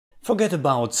Forget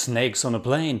about snakes on a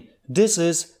plane. This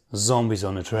is zombies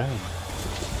on a train.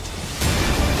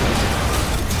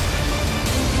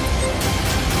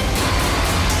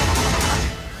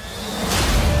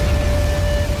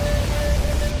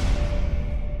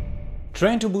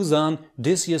 Train to Busan,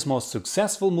 this year's most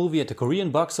successful movie at the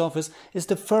Korean box office, is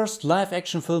the first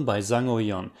live-action film by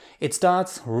Yeon. It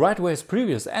starts right where his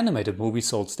previous animated movie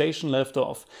Seoul Station left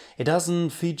off. It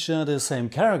doesn't feature the same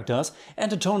characters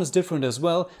and the tone is different as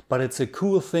well, but it's a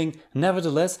cool thing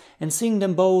nevertheless, and seeing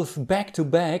them both back to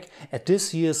back at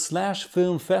this year's Slash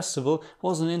Film Festival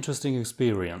was an interesting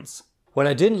experience. While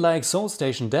I didn't like Seoul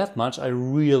Station that much, I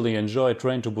really enjoyed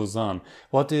Train to Busan.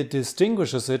 What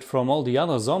distinguishes it from all the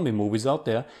other zombie movies out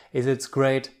there is its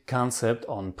great concept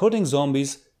on putting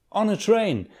zombies on a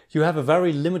train. You have a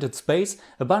very limited space,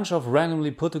 a bunch of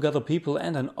randomly put together people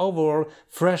and an overall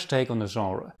fresh take on the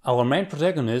genre. Our main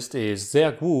protagonist is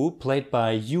Seok-woo, played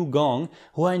by Gong,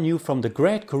 who I knew from the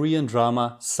great Korean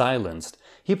drama Silenced.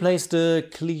 He plays the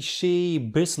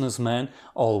cliché businessman,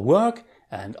 all work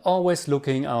and always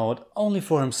looking out only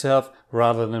for himself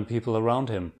rather than people around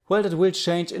him. Well, that will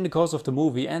change in the course of the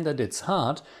movie, and at its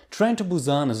heart, Train to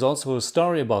Busan is also a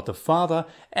story about the father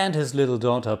and his little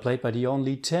daughter, played by the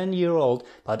only 10-year-old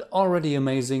but already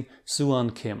amazing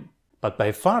Soo-an Kim. But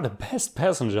by far the best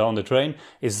passenger on the train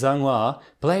is Sang-hwa,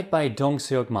 played by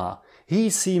Dong-seok. He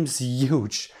seems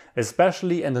huge,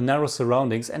 especially in the narrow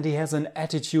surroundings, and he has an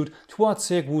attitude towards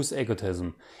Seok-woo's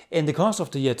egotism. In the course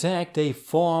of the attack they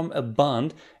form a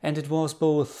bond, and it was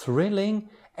both thrilling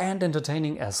and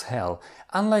entertaining as hell.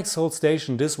 Unlike Seoul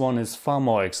Station, this one is far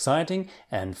more exciting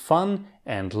and fun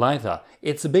and lighter.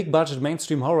 It's a big budget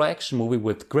mainstream horror action movie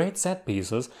with great set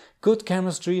pieces, good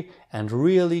chemistry and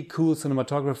really cool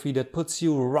cinematography that puts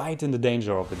you right in the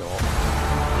danger of it all.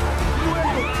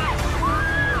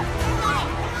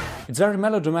 It's very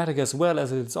melodramatic as well,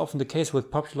 as it's often the case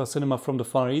with popular cinema from the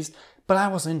Far East, but I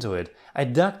was into it. I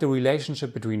dug the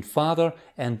relationship between father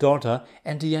and daughter,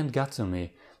 and the end got to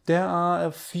me. There are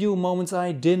a few moments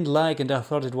I didn't like and I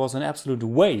thought it was an absolute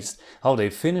waste how they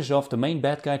finish off the main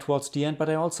bad guy towards the end, but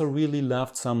I also really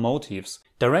loved some motifs.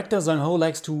 Director Sang-ho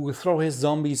likes to throw his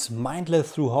zombies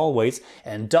mindless through hallways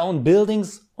and down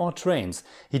buildings or trains.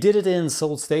 He did it in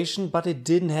Seoul Station, but it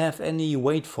didn't have any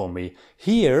weight for me.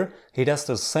 Here he does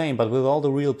the same, but with all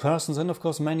the real persons and of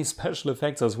course many special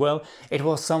effects as well. It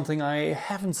was something I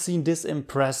haven't seen this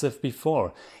impressive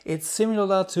before. It's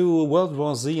similar to World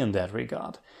War Z in that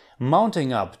regard.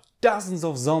 Mounting up dozens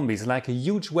of zombies like a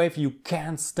huge wave you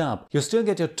can't stop. You still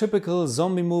get your typical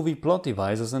zombie movie plot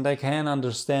devices, and I can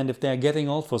understand if they're getting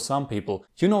old for some people.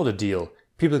 You know the deal.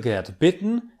 People get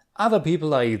bitten, other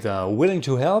people are either willing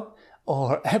to help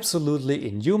or absolutely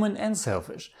inhuman and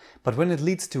selfish. But when it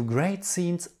leads to great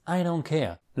scenes, I don't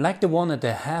care. Like the one at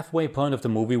the halfway point of the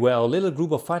movie where a little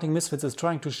group of fighting misfits is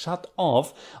trying to shut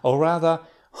off, or rather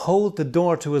hold the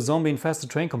door to a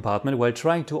zombie-infested train compartment while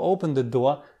trying to open the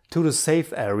door to the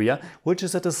safe area, which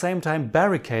is at the same time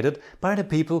barricaded by the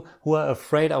people who are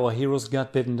afraid our heroes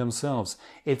got bitten themselves.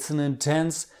 It's an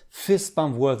intense,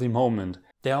 fist-bump-worthy moment.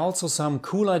 There are also some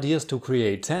cool ideas to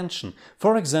create tension.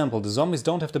 For example, the zombies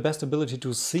don't have the best ability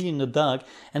to see in the dark,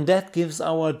 and that gives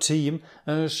our team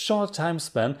a short time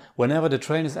span whenever the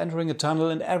train is entering a tunnel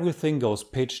and everything goes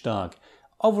pitch dark.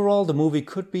 Overall, the movie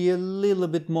could be a little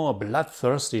bit more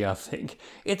bloodthirsty, I think.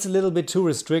 It's a little bit too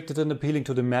restricted and appealing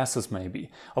to the masses maybe.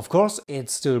 Of course,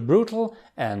 it's still brutal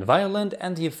and violent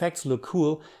and the effects look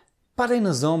cool, but in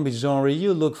a zombie genre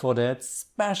you look for that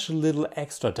special little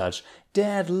extra touch,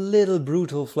 that little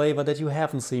brutal flavor that you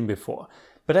haven't seen before.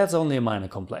 But that's only a minor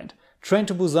complaint. Train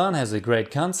to Busan has a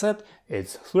great concept,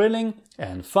 it's thrilling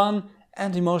and fun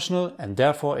and emotional, and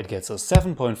therefore it gets a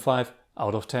 7.5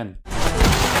 out of 10.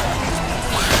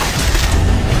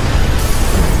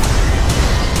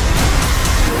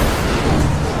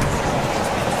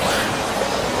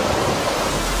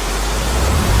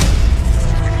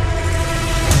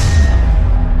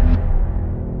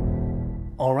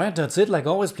 Alright, that's it. Like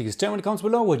always, please tell me in the comments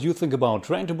below what you think about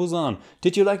Train to Busan.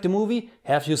 Did you like the movie?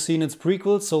 Have you seen its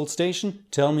prequel, Seoul Station?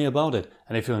 Tell me about it.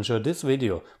 And if you enjoyed this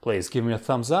video, please give me a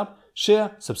thumbs up,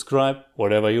 share, subscribe,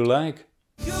 whatever you like.